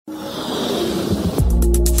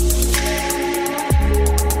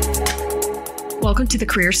Welcome to the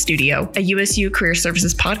Career Studio, a USU career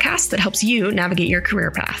services podcast that helps you navigate your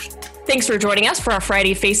career path. Thanks for joining us for our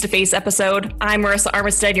Friday face-to-face episode. I'm Marissa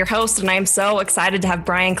Armistead, your host, and I'm so excited to have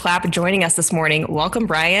Brian Clapp joining us this morning. Welcome,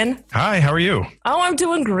 Brian. Hi, how are you? Oh, I'm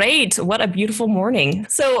doing great. What a beautiful morning.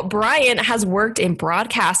 So Brian has worked in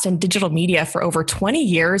broadcast and digital media for over 20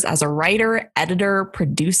 years as a writer, editor,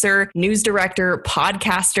 producer, news director,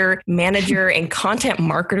 podcaster, manager, and content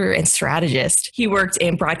marketer and strategist. He worked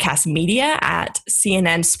in broadcast media at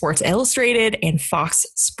CNN Sports Illustrated and Fox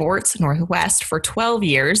Sports Northwest for 12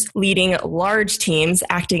 years, leading large teams,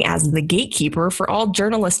 acting as the gatekeeper for all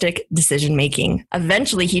journalistic decision-making.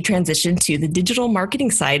 Eventually, he transitioned to the digital marketing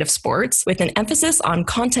side of sports with an emphasis on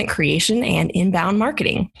content creation and inbound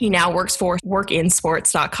marketing. He now works for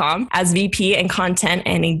workinsports.com as VP in content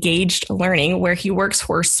and engaged learning, where he works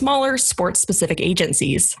for smaller sports-specific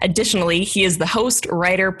agencies. Additionally, he is the host,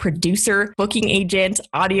 writer, producer, booking agent,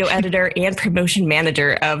 audio editor, and promotion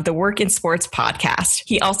manager of the Work in Sports podcast.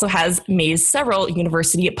 He also has made several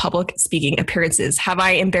university public speaking appearances. Have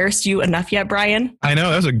I embarrassed you enough yet, Brian? I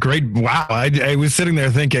know, that was a great, wow. I was sitting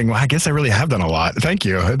there thinking, well, I guess I really have done a lot. Thank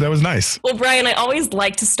you. That was nice. Well, Brian, I always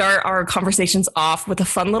like to start our conversations off with a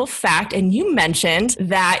fun little fact. And you mentioned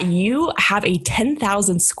that you have a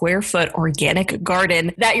 10,000 square foot organic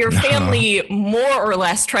garden that your family more or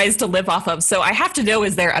less tries to live off of. So I have to know,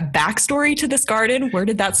 is there a backstory to this garden? Where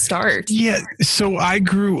did that start? Yeah, so I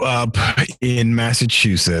grew up in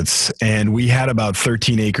Massachusetts and we had about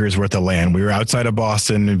 13 acres worth of land. We were outside of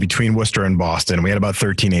Boston, between Worcester and Boston. We had about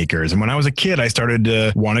 13 acres. And when I was a kid, I started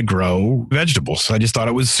to want to grow vegetables. So I just thought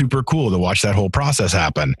it was super cool to watch that whole process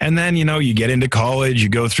happen. And then, you get into college, you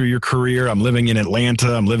go through your career. I'm living in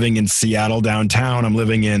Atlanta. I'm living in Seattle downtown. I'm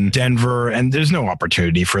living in Denver, and there's no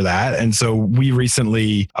opportunity for that. And so we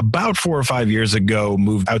recently, about 4 or 5 years ago,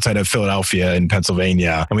 moved outside of Philadelphia in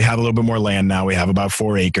Pennsylvania. And we have a little bit more land now. We have about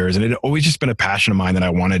 4 acres. And it had always just been a passion of mine that I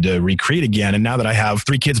wanted to recreate again. And now that I have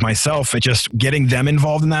 3 kids myself, it's just getting them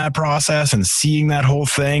involved in that process and seeing that whole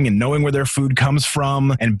thing and knowing where their food comes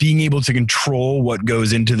from and being able to control what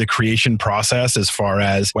goes into the creation process as far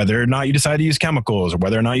as whether or not you decide to use chemicals or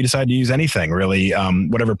whether or not you decide to use anything, really,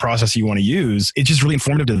 whatever process you want to use. It's just really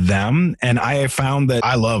informative to them. And I have found that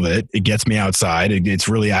I love it. It gets me outside. It's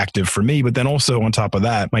really active for me. But then also on top of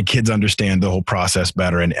that, my kids understand the whole process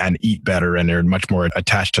better and eat better, and they're much more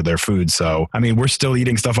attached to their food. So, I mean, we're still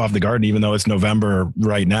eating stuff off the garden, even though it's November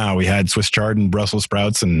right now. We had Swiss chard and Brussels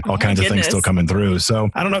sprouts and all kinds of things still coming through. So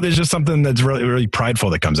I don't know. There's just something that's really, really prideful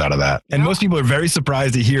that comes out of that. And most people are very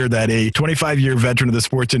surprised to hear that a 25-year veteran of the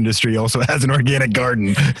sports industry also has an organic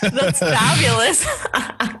garden. That's fabulous.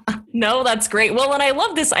 No, that's great. Well, and I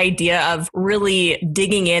love this idea of really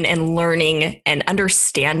digging in and learning and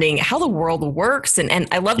understanding how the world works. And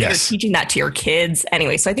I love that you're teaching that to your kids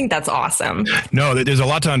anyway. So I think that's awesome. No, there's a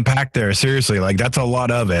lot to unpack there. Seriously, that's a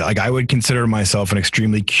lot of it. I would consider myself an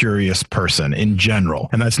extremely curious person in general.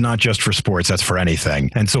 And that's not just for sports, that's for anything.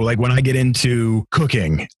 And so when I get into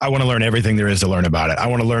cooking, I want to learn everything there is to learn about it. I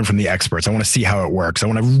want to learn from the experts. I want to see how it works. I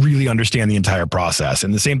want to really understand the entire process.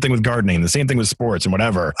 And the same thing with gardening, the same thing with sports and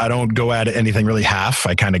whatever. I don't go at anything really half.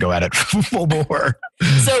 I kind of go at it full bore.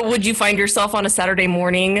 So would you find yourself on a Saturday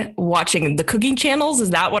morning watching the cooking channels?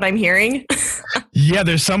 Is that what I'm hearing? Yeah,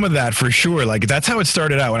 there's some of that for sure. That's how it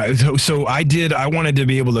started out. I wanted to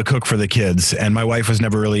be able to cook for the kids, and my wife was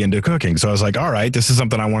never really into cooking. So I was like, all right, this is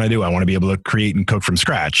something I want to do. I want to be able to create and cook from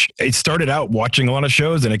scratch. It started out watching a lot of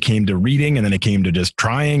shows, and it came to reading, and then it came to just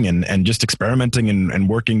trying and just experimenting and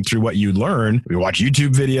working through what you learn. We watch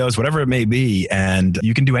YouTube videos, whatever it may be, and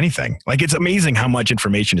you can do anything. It's amazing how much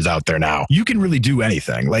information is out there now. You can really do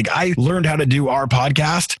anything. I learned how to do our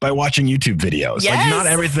podcast by watching YouTube videos. Yes. Not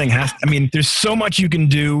everything there's so much you can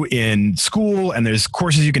do in school, and there's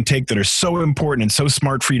courses you can take that are so important and so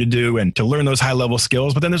smart for you to do and to learn those high level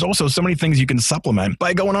skills. But then there's also so many things you can supplement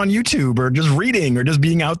by going on YouTube or just reading or just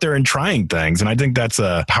being out there and trying things. And I think that's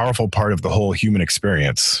a powerful part of the whole human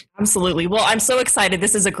experience. Absolutely. Well, I'm so excited.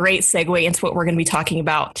 This is a great segue into what we're going to be talking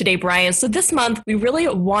about today, Brian. So this month, we really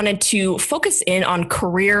wanted to focus in on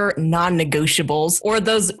career non-negotiables, or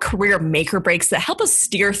those career make or breaks that help us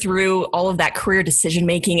steer through all of that career decision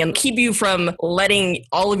making and keep you from letting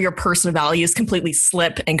all of your personal values completely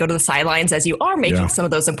slip and go to the sidelines as you are making some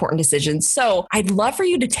of those important decisions. So I'd love for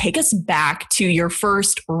you to take us back to your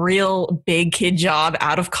first real big kid job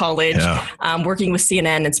out of college, working with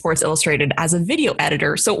CNN and Sports Illustrated as a video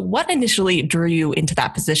editor. So what initially drew you into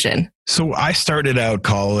that position? So I started out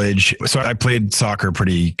college. So I played soccer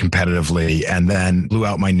pretty competitively and then blew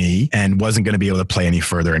out my knee and wasn't going to be able to play any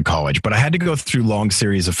further in college. But I had to go through long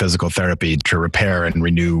series of physical therapy to repair and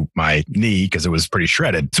renew my knee because it was pretty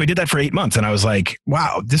shredded. So I did that for 8 months and I was like,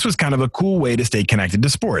 wow, this was kind of a cool way to stay connected to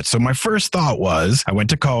sports. So my first thought was I went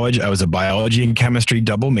to college. I was a biology and chemistry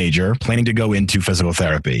double major planning to go into physical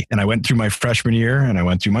therapy. And I went through my freshman year and I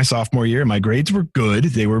went through my sophomore year. My grades were good.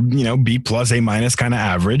 They were, B plus, A minus kind of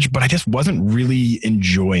average, but I just wasn't really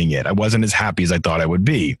enjoying it. I wasn't as happy as I thought I would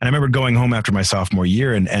be. And I remember going home after my sophomore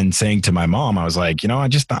year and saying to my mom, I was like,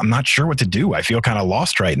 I'm not sure what to do. I feel kind of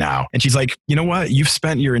lost right now. And she's like, you know what? You've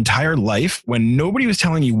spent your entire life when nobody was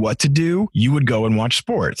telling you what to do, you would go and watch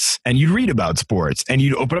sports and you'd read about sports and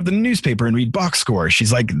you'd open up the newspaper and read box scores.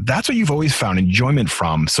 She's like, that's what you've always found enjoyment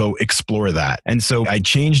from. So explore that. And so I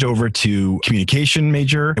changed over to communication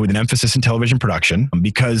major with an emphasis in television production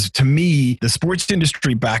because to me, the sports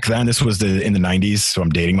industry back then, this was in the 90s, so I'm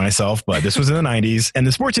dating myself, but this was in the 90s. And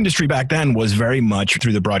the sports industry back then was very much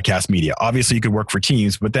through the broadcast media. Obviously, you could work for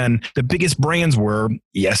teams, but then the biggest brands were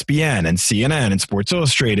ESPN and CNN and Sports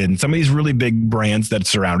Illustrated and some of these really big brands that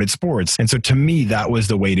surrounded sports. And so to me, that was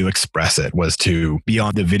the way to express it, was to be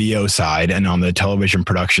on the video side and on the television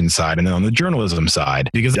production side and then on the journalism side.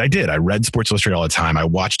 Because I read Sports Illustrated all the time. I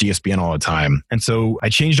watched ESPN all the time. And so I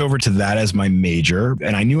changed over to that as my major.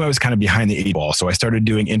 And I knew I was kind of behind the 8 ball. So I started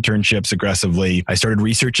doing internships aggressively. I started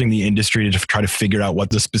researching the industry to try to figure out what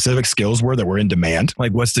the specific skills were that were in demand.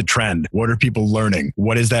 Like, what's the trend? What are people learning?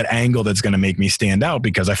 What is that angle that's going to make me stand out?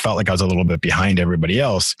 Because I felt like I was a little bit behind everybody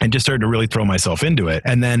else and just started to really throw myself into it.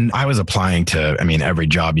 And then I was applying to, every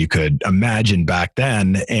job you could imagine back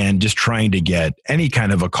then and just trying to get any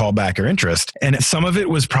kind of a callback or interest. And some of it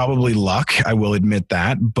was probably luck. I will admit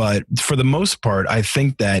that. But for the most part, I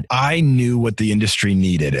think that I knew what the industry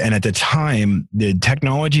needed. And at the time, the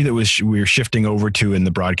technology that we were shifting over to in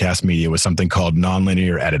the broadcast media was something called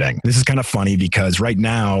nonlinear editing. This is kind of funny because right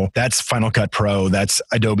now that's Final Cut Pro, that's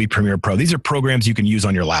Adobe Premiere Pro. These are programs you can use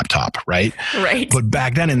on your laptop, right? Right. But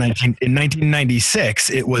back then in 1996,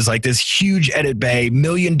 it was like this huge edit bay, $1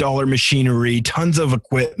 million machinery, tons of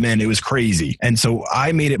equipment. It was crazy. And so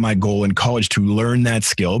I made it my goal in college to learn that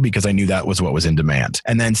skill because I knew that was what was in demand.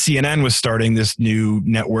 And then CNN was starting this new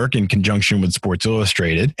network in conjunction with Sports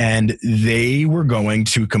Illustrated, and they were going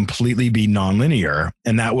to completely be nonlinear.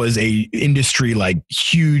 And that was a industry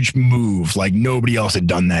huge move. Like nobody else had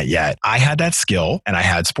done that yet. I had that skill and I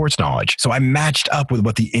had sports knowledge. So I matched up with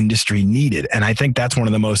what the industry needed. And I think that's one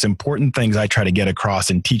of the most important things I try to get across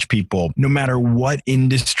and teach people, no matter what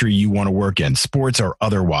industry you want to work in, sports or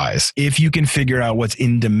otherwise. If you can figure out what's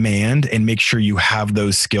in demand and make sure you have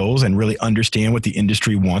those skills and really understand what the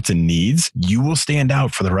industry wants and needs, you will stand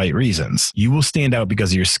out for the right reasons. You will stand out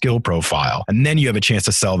because of your skill profile. And then you have a chance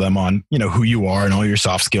to sell them on, who you are and all your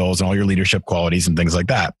soft skills and all your leadership qualities and things like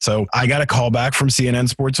that. So I got a call back from CNN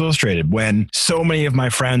Sports Illustrated when so many of my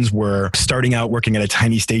friends were starting out working at a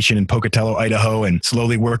tiny station in Pocatello, Idaho, and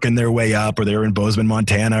slowly working their way up, or they were in Bozeman,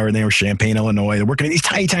 Montana, or they were Champaign, Illinois. They're working at these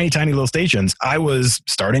tiny little stations. I was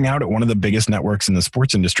starting out at one of the biggest networks in the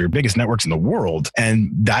sports industry, biggest networks in the world.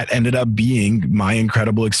 And that ended up being my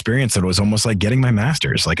incredible experience. It was almost like getting my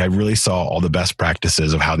master's. Like I really saw all the best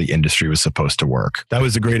practices of how the industry was supposed to work. That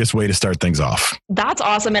was the greatest way to start things off. That's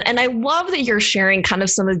awesome. And I love that you're sharing kind of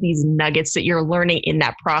some of these nuggets that you're learning in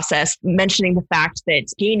that process, mentioning the fact that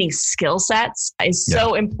gaining skill sets is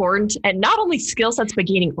so important. And not only skill sets, but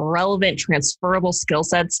gaining relevant, transferable skill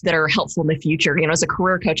sets that are helpful in the future. As a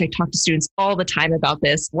career coach, I talk to students all the time about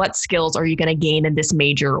this. What skills are you going to gain in this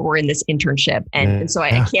major or in this internship? And so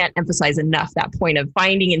I can't emphasize enough that point of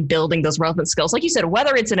finding and building those relevant skills. Like you said,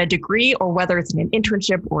 whether it's in a degree or whether it's in an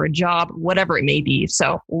internship or a job, whatever it may be.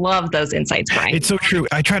 So love those insights, Brian. It's so true.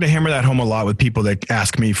 I try to hammer that home a lot with people that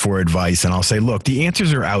ask me for advice. And I'll say, look, the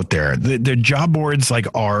answers are out there. The job boards like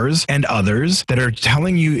ours and others that are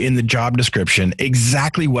telling you in the job description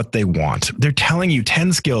exactly what they want. They're telling you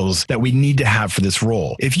 10 skills that we need to have for this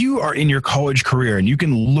role. If you are in your college career and you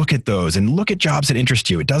can look at those and look at jobs that interest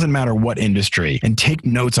you, it doesn't matter what industry, and take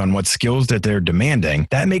notes on what skills that they're demanding,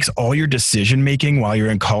 that makes all your decision making while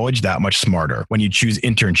you're in college that much smarter. When you choose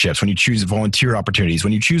internships, when you choose volunteer opportunities,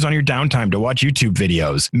 when you choose on your downtime to watch YouTube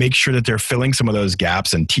videos, make sure that they're filling some of those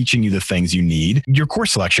gaps and teaching you the things you need. Your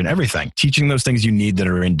course selection, everything, teaching those things you need that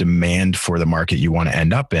are in demand for the market you want to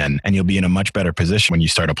end up in. And you'll be in a much better position when you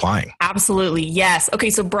start applying. Absolutely. Yes. Okay.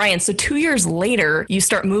 So Brian, 2 years later, you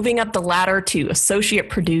start moving up the ladder to associate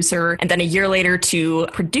producer and then a year later to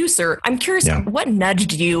producer. I'm curious, what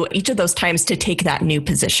nudged you each of those times to take that new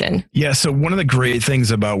position? Yeah. So one of the great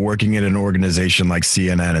things about working in an organization like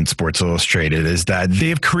CNN and Sports Illustrated is that they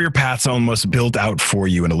have career paths almost built out for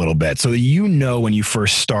you in a little bit. So that you know when you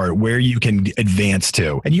first start where you can advance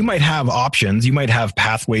to. And you might have options. You might have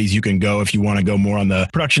pathways you can go if you want to go more on the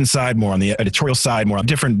production side, more on the editorial side, more on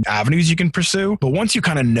different avenues you can pursue. But once you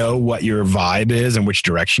kind of know what your vibe is and which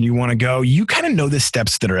direction you want to go, you kind of know the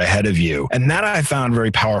steps that are ahead of you. And that I found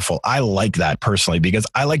very powerful. I like that personally because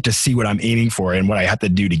I like to see what I'm aiming for and what I have to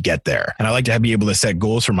do to get there. And I like to be able to set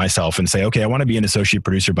goals for myself and say, okay, I want to be an associate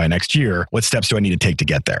producer by next year. What steps do I need to take to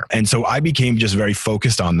get there? And so I became just very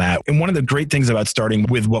focused on that. And one of the great things about starting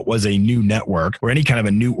with what was a new network or any kind of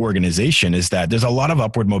a new organization is that there's a lot of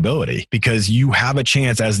upward mobility because you have a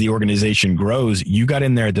chance as the organization grows. You got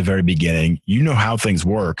in there at the very beginning. You know how things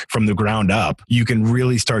work from the ground up. You can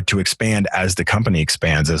really start to expand as the company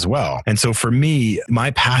expands as well. And so for me,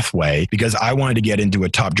 my pathway, because I wanted to get into a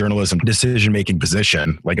top journalism decision-making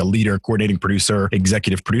position, like a leader, coordinating producer,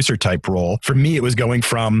 executive producer type role, for me, it was going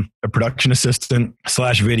from a production assistant /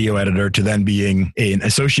 video editor to then being an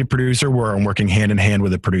associate producer where I'm working hand in hand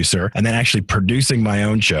with a producer and then actually producing my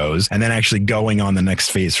own shows and then actually going on the next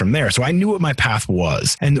phase from there. So I knew what my path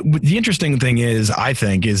was. And the interesting thing is, I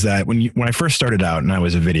think, is that when I first started out and I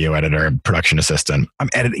was a video editor, production assistant, I'm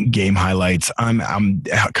editing game highlights. I'm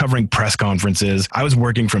covering press conferences. I was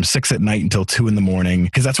working from 6 at night until 2 in the morning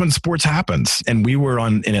because that's when sports happens. And we were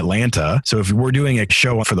in Atlanta. So if we're doing a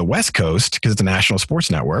show for the West Coast, because it's a national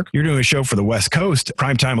sports network, you're doing a show for the West Coast,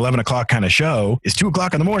 primetime 11 o'clock kind of show is 2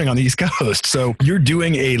 o'clock in the morning on the East Coast. So you're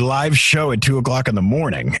doing a live show at 2 o'clock in the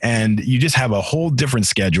morning and you just have a whole different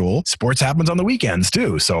schedule. Sports happens on the weekends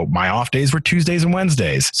too. So my off days were Tuesdays and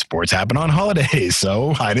Wednesdays. Sports happen on holidays.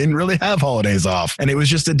 So I didn't really have holidays off. And it was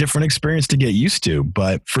just a different experience to get used to.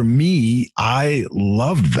 But for me, I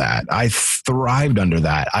loved that. I thrived under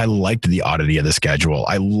that. I liked the oddity of the schedule.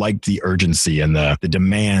 I liked the urgency and the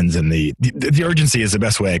demands and the urgency is the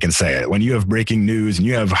best way I can say it. When you have breaking news and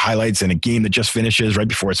you have highlights in a game that just finishes right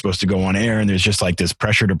before it's supposed to go on air and there's just like this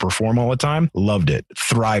pressure to perform all the time, loved it,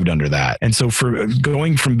 thrived under that. And so for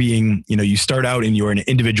going from being, you start out and you're an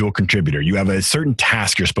individual contributor, you have a certain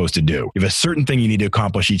task you're supposed to do. You have a certain thing you need to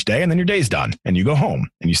accomplish each day and then your day's done and you go home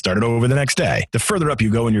and you start it over the next day. The further up you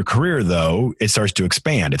go in your career though, it starts to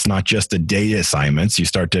expand. It's not just the day assignments. You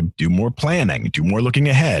start to do more planning, do more looking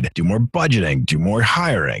ahead, do more budgeting, do more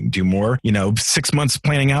hiring, do more, 6 months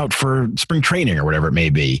planning out for spring training or whatever it may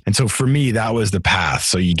be. And so for me, that was the path.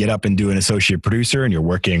 So you get up and do an associate producer and you're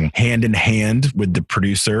working hand in hand with the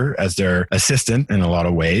producer as their assistant in a lot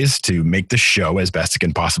of ways to make the show as best it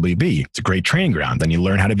can possibly be. It's a great training ground. Then you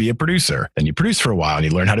learn how to be a producer. Then you produce for a while and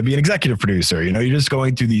you learn how to be an executive producer. You're just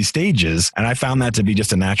going through these stages. And I found that to be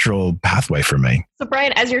just a natural pathway for me. So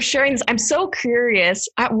Brian, as you're sharing this, I'm so curious,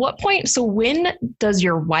 at what point, so when does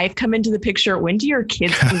your wife come into the picture? When do your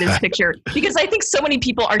kids come into this picture? Because I think so many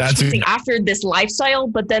people are chasing after this lifestyle,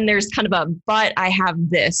 but then there's kind of but I have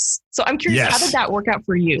this. So I'm curious, How did that work out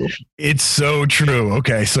for you? It's so true.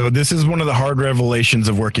 Okay. So this is one of the hard revelations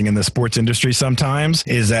of working in the sports industry sometimes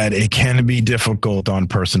is that it can be difficult on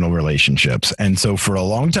personal relationships. And so for a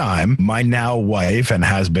long time, my now wife and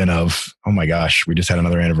has been of, oh my gosh, we just had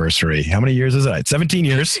another anniversary. How many years is that? 17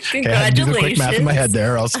 years. Congratulations. Okay, I had to do the quick math in my head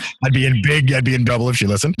there, or else I'd be in double if she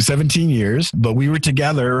listened. 17 years, but we were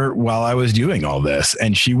together while I was doing all this.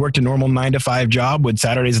 And she worked a normal 9-to-5 job with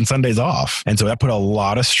Saturdays and Sundays off. And so that put a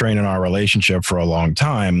lot of strain in our relationship for a long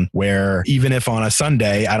time, where even if on a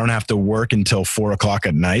Sunday, I don't have to work until 4 o'clock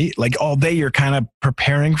at night, like all day, you're kind of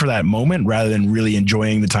preparing for that moment rather than really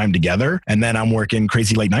enjoying the time together. And then I'm working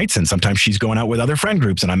crazy late nights. And sometimes she's going out with other friend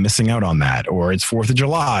groups and I'm missing out on that. Or it's 4th of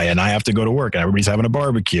July and I have to go to work and everybody's having a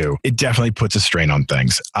barbecue. It definitely puts a strain on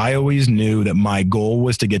things. I always knew that my goal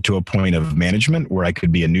was to get to a point of management where I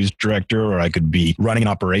could be a news director or I could be running an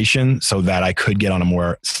operation so that I could get on a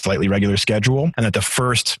more slightly regular schedule. And that the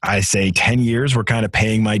first, I say 10 years were kind of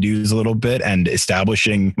paying my dues a little bit and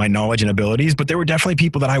establishing my knowledge and abilities. But there were definitely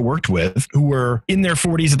people that I worked with who were in their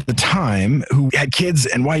 40s at the time, who had kids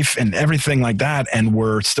and wife and everything like that, and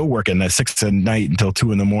were still working at 6 at night until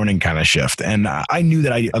 2 in the morning kind of shift. And I knew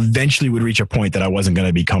that I eventually would reach a point that I wasn't going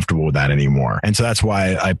to be comfortable with that anymore. And so that's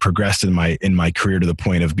why I progressed in my career to the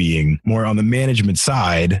point of being more on the management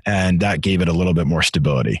side. And that gave it a little bit more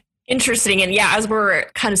stability. Interesting. And yeah, as we're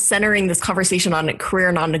kind of centering this conversation on career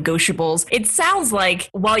non-negotiables, it sounds like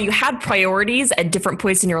while you had priorities at different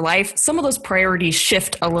points in your life, some of those priorities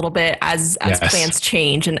shift a little bit as plans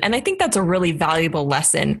change. And I think that's a really valuable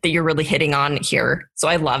lesson that you're really hitting on here. So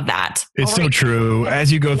I love that. It's so true. As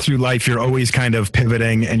you go through life, you're always kind of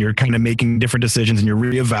pivoting and you're kind of making different decisions and you're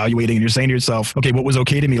reevaluating and you're saying to yourself, okay, what was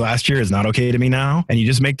okay to me last year is not okay to me now. And you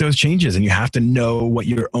just make those changes and you have to know what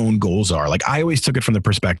your own goals are. Like I always took it from the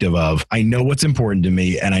perspective of, I know what's important to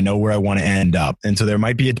me and I know where I want to end up. And so there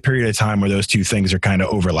might be a period of time where those two things are kind of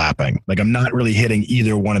overlapping. Like I'm not really hitting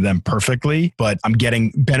either one of them perfectly, but I'm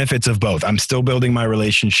getting benefits of both. I'm still building my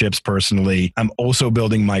relationships personally. I'm also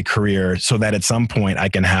building my career so that at some point I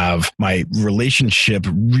can have my relationship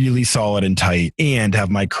really solid and tight and have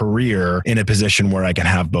my career in a position where I can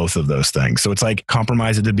have both of those things. So it's like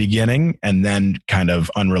compromise at the beginning and then kind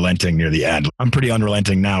of unrelenting near the end. I'm pretty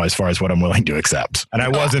unrelenting now as far as what I'm willing to accept. And I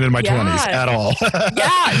wasn't in my 20s at all.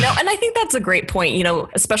 And I think that's a great point,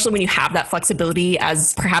 especially when you have that flexibility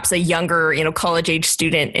as perhaps a younger, college age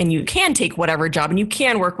student, and you can take whatever job and you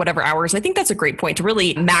can work whatever hours. I think that's a great point to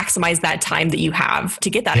really maximize that time that you have to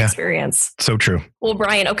get that experience. So true. Well,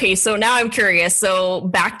 Brian, okay, so now I'm curious. So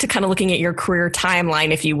back to kind of looking at your career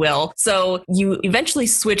timeline, if you will. So you eventually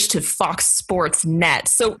switched to Fox Sports Net.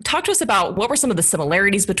 So talk to us about what were some of the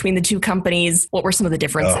similarities between the two companies? What were some of the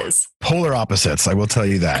differences? Polar opposites, I will tell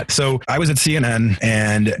you that. So I was at CNN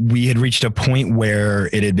and we had reached a point where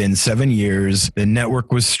it had been 7 years. The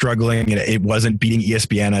network was struggling and it wasn't beating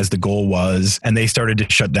ESPN as the goal was. And they started to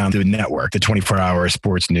shut down the network, the 24-hour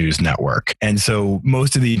sports news network. And so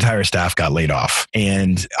most of the entire staff got laid off.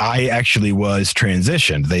 And I actually was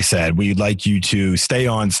transitioned. They said, we'd like you to stay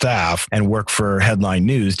on staff and work for Headline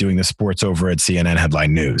News doing the sports over at CNN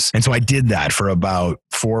Headline News. And so I did that for about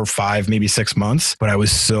 4 or 5, maybe 6 months. But I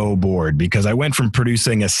was so bored because I went from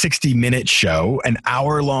producing a 60-minute show, an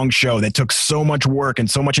hour-long show that took so much work and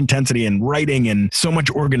so much intensity and writing and so much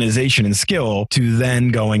organization and skill to then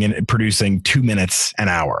going and producing 2 minutes an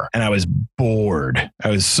hour. And I was bored. I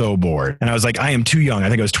was so bored. And I was like, I am too young. I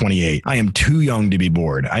think I was 28. I am too young to be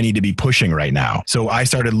bored. I need to be pushing right now. So I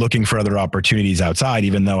started looking for other opportunities outside,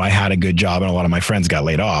 even though I had a good job and a lot of my friends got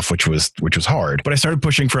laid off, which was hard. But I started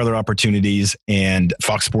pushing for other opportunities, and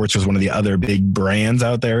Fox Sports was one of the other big brands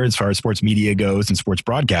out there as far as sports media goes and sports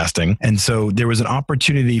broadcasting. And so there was an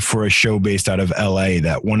opportunity for a show based out of LA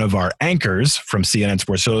that one of our anchors from CNN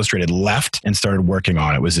Sports Illustrated left and started working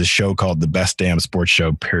on. It was this show called The Best Damn Sports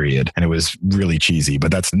Show, period. And it was really cheesy,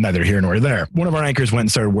 but that's neither here nor there. One of our anchors went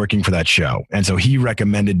and started working for that show. And so he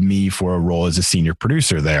recommended me for a role as a senior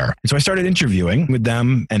producer there. And so I started interviewing with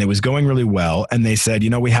them and it was going really well. And they said,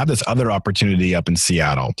 we have this other opportunity up in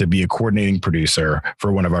Seattle to be a coordinating producer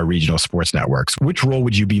for one of our regional sports networks. Which role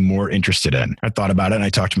would you be more interested in? I thought about it and I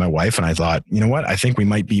talked to my wife and I thought, you know what? I think we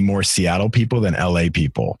might be more Seattle people than LA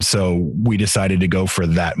people. So we decided to go for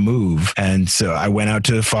that move. And so I went out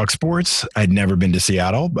to Fox Sports. I'd never been to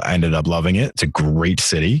Seattle, but I ended up loving it. It's a great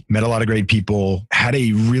city. Met a lot of great people. Had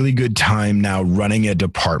a really good time now running a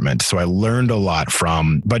department. So I learned a lot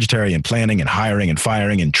from budgetary and planning and hiring and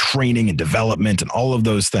firing and training and development and all of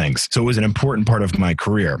those things. So it was an important part of my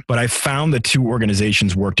career. But I found the two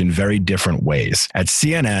organizations worked in very different ways. At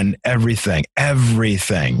CNN, everything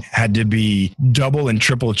had to be double and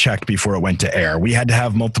triple checked before it went to air. We had to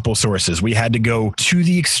have multiple sources. We had to go to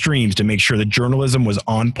the extremes to make sure the journalism was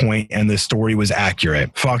on point and the story was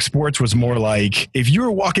accurate. Fox Sports was more like, if you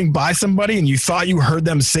were walking by somebody and you thought you heard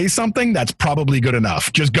them say something, that's probably good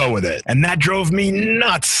enough. Just go with it. And that drove me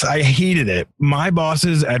nuts. I hated it. My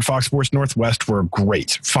bosses at Fox Sports Northwest were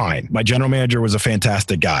great. Fine. My general manager was a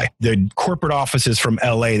fantastic guy. The corporate offices from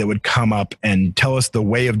LA that would come up and tell us the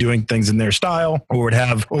way of doing things in their style or would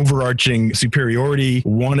have overarching superiority,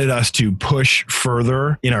 wanted us to push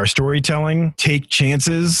further in our storytelling, take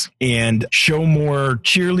chances, and show more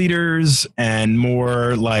cheerleaders and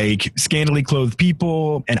more like scantily clothed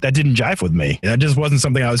people. And that didn't jive with me. That just wasn't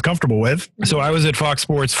something I was comfortable with. So I was at Fox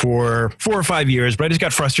Sports for 4 or 5 years, but I just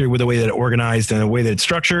got frustrated with the way that it organized and the way that it's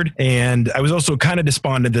structured. And I was also kind of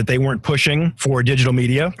despondent that they weren't pushing for digital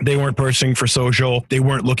media. They weren't pushing for social. They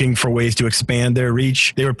weren't looking for ways to expand their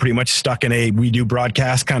reach. They were pretty much stuck in a we do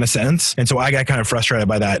broadcast kind of sense. And so I got kind of frustrated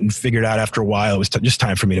by that and figured out after a while it was just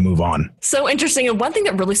time for me to move on. So interesting. And one thing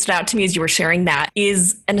that really stood out to me as you were sharing that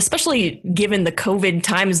is, and especially given the COVID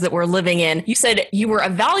times that we're living in, you said you were a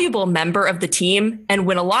valuable member of the team. And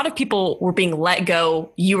when a lot of people were being let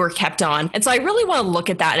go, you were kept on. And so I really want to look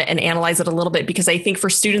at that and analyze it a little bit, because I think for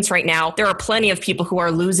students right now, there are plenty of people who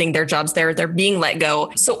are losing their jobs there. They're being let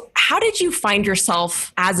go. So how did you find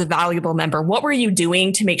yourself as a valuable member? What were you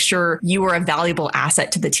doing to make sure you were a valuable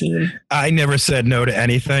asset to the team? I never said no to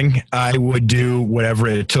anything. I would do whatever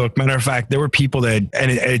it took. Matter of fact, there were people that,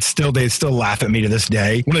 and they still laugh at me to this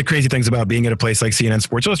day. One of the crazy things about being at a place like CNN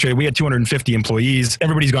Sports Illustrated, we had 250 employees.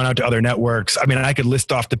 Everybody's gone out to other networks. I mean, I could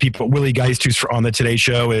list off the people. Willie Geist, who's on the Today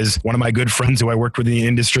Show, is one of my good friends who I worked with in the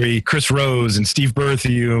industry. Chris Rose and Steve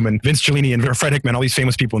Berthium and Vince Cellini and Fred Hickman, all these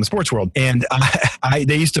famous people in the sports world. And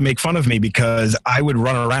they used to make fun of me because I would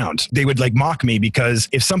run around. They would like mock me because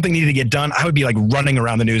if something needed to get done, I would be like running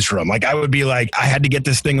around the newsroom. Like I would be like, I had to get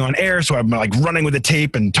this thing on air. So I'm like running with the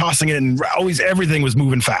tape and tossing it, and always everything was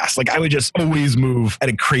moving fast. Like I would just always move at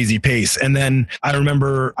a crazy pace. And then I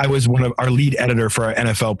remember I was one of our lead editor for our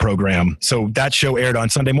NFL program. So that show aired on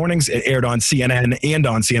Sunday mornings. It aired on CNN and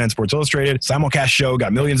on CNN Sports Illustrated. Simulcast show,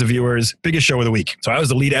 got millions of viewers, biggest show of the week. So I was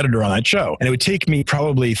the lead editor on that show. And it would take me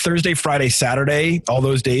probably Thursday, Friday, Saturday, all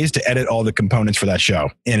those days to edit all the components for that show.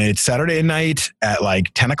 And it's Saturday night at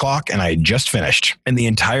like 10 o'clock and I just finished and the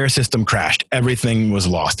entire system crashed. Everything was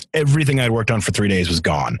lost. Everything I'd worked on for 3 days was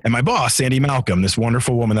gone. And my boss, Sandy Malcolm, this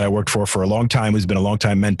wonderful woman that I worked for a long time, who's been a long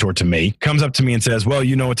time mentor to me, comes up to me and says, well,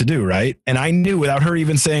 you know what to do, right? And I knew without her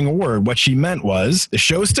even saying a word, what she meant was the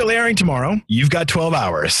show's still airing tomorrow. You've got 12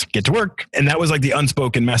 hours, get to work. And that was like the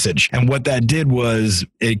unspoken message. And what that did was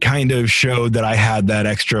it kind of showed that I had that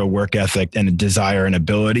extra work ethic and a desire and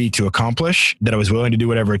ability to accomplish, that I was willing to do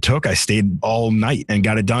whatever it took. I stayed all night and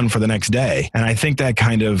got it done for the next day. And I think that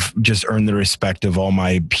kind of just earned the respect of all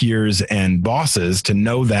my peers and bosses to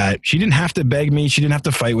know that she didn't have to beg me. She didn't have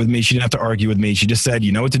to fight with me. She didn't have to argue with me. She just said,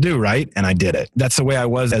 you know what to do, right? And I did it. That's the way I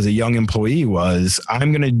was as a young employee was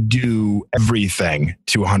I'm going to do everything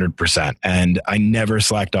to 100%. And I never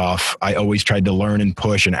slacked off. I always tried to learn and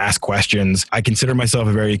push and ask questions. I consider myself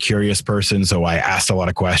a very curious person. So I asked a lot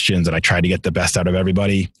of questions and I tried to get the best out of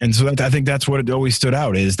everybody. And so I think that's what it always stood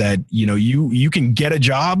out is that, you know, you can get a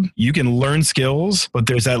job, you can learn skills, but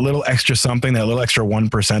there's that little extra something, that little extra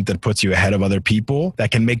 1% that puts you ahead of other people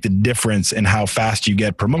that can make the difference in how fast you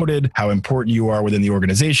get promoted, how important you are within the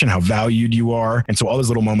organization, how valued you are. And so all those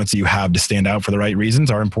little moments that you have to stand out for the right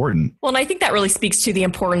reasons are important. Well, and I think that really speaks to the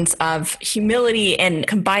importance of humility and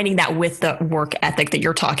combining that with the work ethic that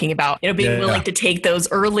you're talking about. You know, being willing to take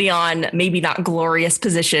those early on, maybe not glorious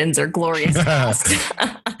positions or glorious tasks.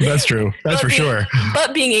 That's true. That's for sure.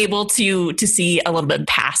 But being able to see a little bit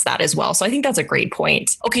past that as well. So I think that's a great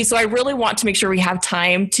point. Okay, so I really want to make sure we have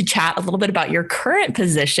time to chat a little bit about your current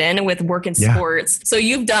position with Work in Sports. So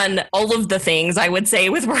you've done all of the things I would say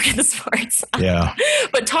with Work in Sports. Yeah.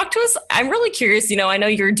 But talk to us. I'm really curious. You know, I know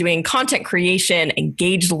you're doing content creation,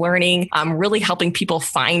 engaged learning, really helping people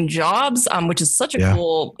find jobs, which is such a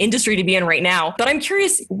cool industry to be in right now. But I'm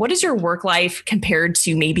curious, what is your work life compared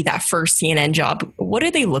to maybe that first CNN job? What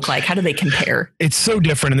do they look like? How do they compare? It's so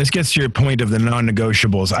different. And this gets to your point of the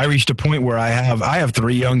non-negotiables. I reached a point where I have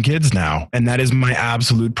 3 young kids now, and that is my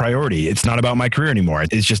absolute priority. It's not about my career anymore. It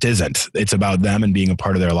just isn't. It's about them and being a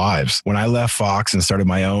part of their lives. When I left Fox and started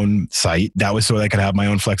my own site, that was so that I could have my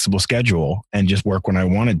own flexible schedule and just work when I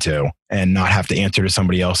wanted to and not have to answer to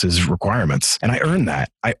somebody else's requirements. And I earned that.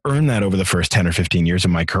 I earned that over the first 10 or 15 years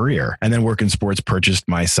of my career. And then Work in Sports purchased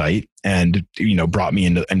my site and, you know, brought me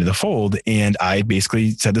into the fold. And I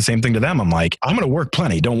basically said the same thing to them. I'm like, I'm going to work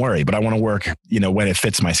plenty. Don't worry. But I want to work, you know, when it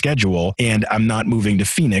fits my schedule. And I'm not moving to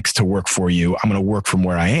Phoenix to work for you. I'm going to work from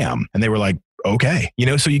where I am. And they were like, okay. You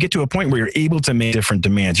know, so you get to a point where you're able to make different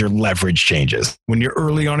demands. Your leverage changes. When you're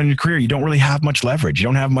early on in your career, you don't really have much leverage. You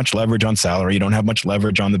don't have much leverage on salary. You don't have much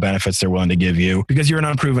leverage on the benefits they're willing to give you because you're an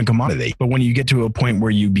unproven commodity. But when you get to a point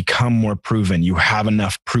where you become more proven, you have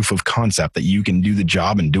enough proof of concept that you can do the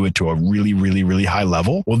job and do it to a really, really, really high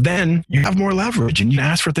level. Well, then you have more leverage and you can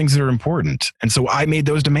ask for things that are important. And so I made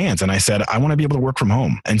those demands and I said, I want to be able to work from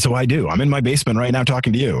home. And so I do. I'm in my basement right now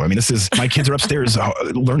talking to you. I mean, my kids are upstairs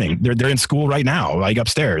learning. They're in school right now, like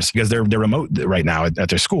upstairs, because they're remote right now at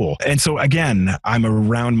their school. And so again, I'm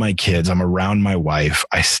around my kids. I'm around my wife.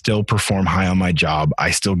 I still perform high on my job.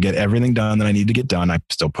 I still get everything done that I need to get done. I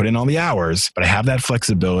still put in all the hours, but I have that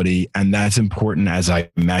flexibility. And that's important as I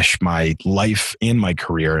mesh my life and my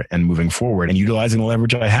career and moving forward and utilizing the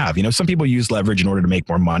leverage I have. You know, some people use leverage in order to make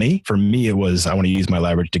more money. For me, it was, I want to use my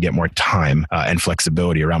leverage to get more time and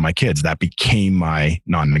flexibility around my kids. That became my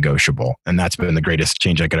non-negotiable. And that's been the greatest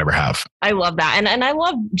change I could ever have. I love that. And I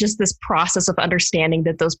love just this process of understanding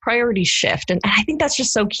that those priorities shift. And I think that's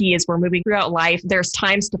just so key as we're moving throughout life. There's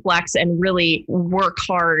times to flex and really work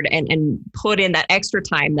hard and put in that extra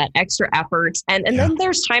time, that extra effort. And then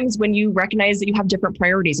there's times when you recognize that you have different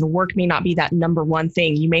priorities and work may not be that number one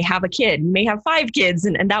thing. You may have a kid, you may have 5 kids,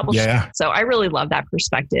 and that will shift. So I really love that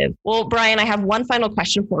perspective. Well, Brian, I have one final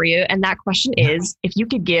question for you. And that question is, if you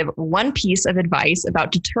could give one piece of advice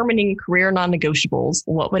about determining career non-negotiables,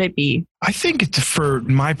 what would it be? I think for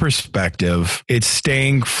my perspective, it's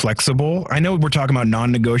staying flexible. I know we're talking about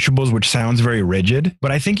non-negotiables, which sounds very rigid,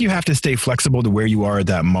 but I think you have to stay flexible to where you are at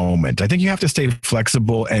that moment. I think you have to stay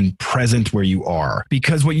flexible and present where you are,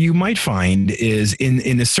 because what you might find is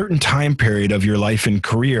in a certain time period of your life and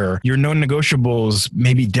career, your non-negotiables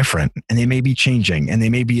may be different and they may be changing and they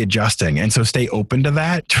may be adjusting. And so stay open to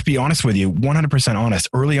that. To be honest with you, 100% honest,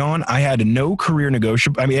 early on, I had no career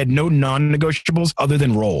negotiable. I had no non-negotiables other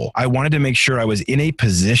than role. I wanted to make sure I was in a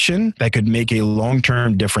position that could make a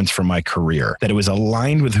long-term difference for my career, that it was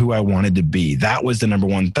aligned with who I wanted to be. That was the number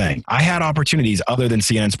one thing. I had opportunities other than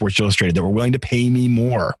CNN Sports Illustrated that were willing to pay me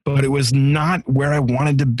more, but it was not where I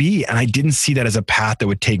wanted to be. And I didn't see that as a path that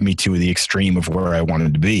would take me to the extreme of where I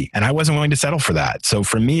wanted to be. And I wasn't willing to settle for that. So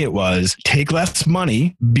for me, it was take less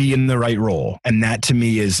money, be in the right role. And that to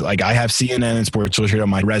me is like, I have CNN and Sports Illustrated on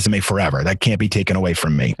my resume forever. That can't be taken away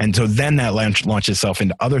from me. And so then that launched itself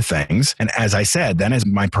into other things. And as I said, then as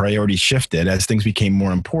my priorities shifted, as things became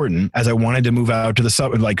more important, as I wanted to move out to the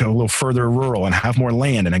suburb, like a little further rural and have more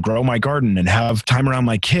land and I grow my garden and have time around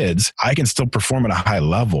my kids, I can still perform at a high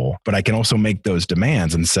level, but I can also make those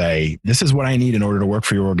demands and say, this is what I need in order to work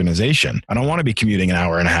for your organization. I don't want to be commuting an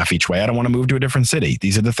hour and a half each way. I don't want to move to a different city.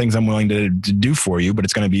 These are the things I'm willing to do for you, but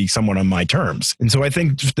it's going to be somewhat on my terms. And so I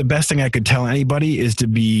think just the best thing I could tell anybody is to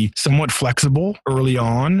be somewhat flexible early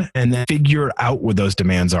on and then figure out what those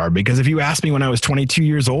demands are. Because if you asked me when I was 22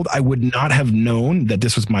 years old, I would not have known that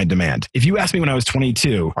this was my demand. If you asked me when I was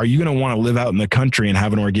 22, are you going to want to live out in the country and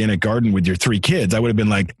have an organic garden with your 3 kids? I would have been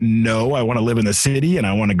like, no, I want to live in the city and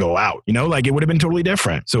I want to go out. You know, like it would have been totally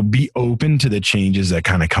different. So be open to the changes that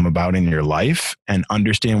kind of come about in your life and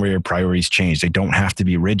understand where your priorities change. They don't have to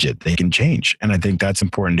be rigid. They can change. And I think that's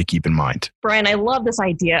important to keep in mind. Brian, I love this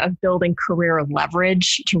idea of building career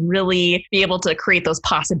leverage to really be able to create those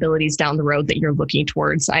possibilities down the road that you're looking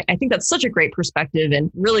towards. I think that's such a great perspective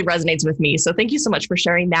and really resonates with me. So thank you so much for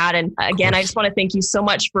sharing that. And again, I just want to thank you so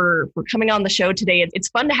much for coming on the show today. It's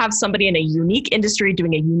fun to have somebody in a unique industry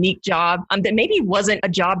doing a unique job that maybe wasn't a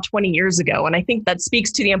job 20 years ago. And I think that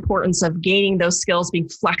speaks to the importance of gaining those skills, being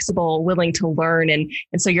flexible, willing to learn. And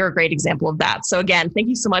so you're a great example of that. So again, thank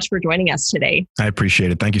you so much for joining us today. I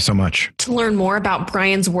appreciate it. Thank you so much. To learn more about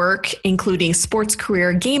Brian's work, including Sports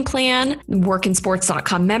Career Game Plan,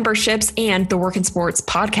 workinsports.com memberships, and the Work in Sports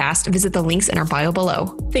podcast, visit the links in our bio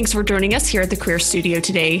below. Thanks for joining us here at the Career Studio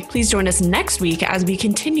today. Please join us next week as we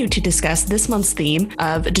continue to discuss this month's theme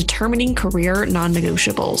of determining career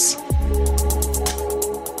non-negotiables.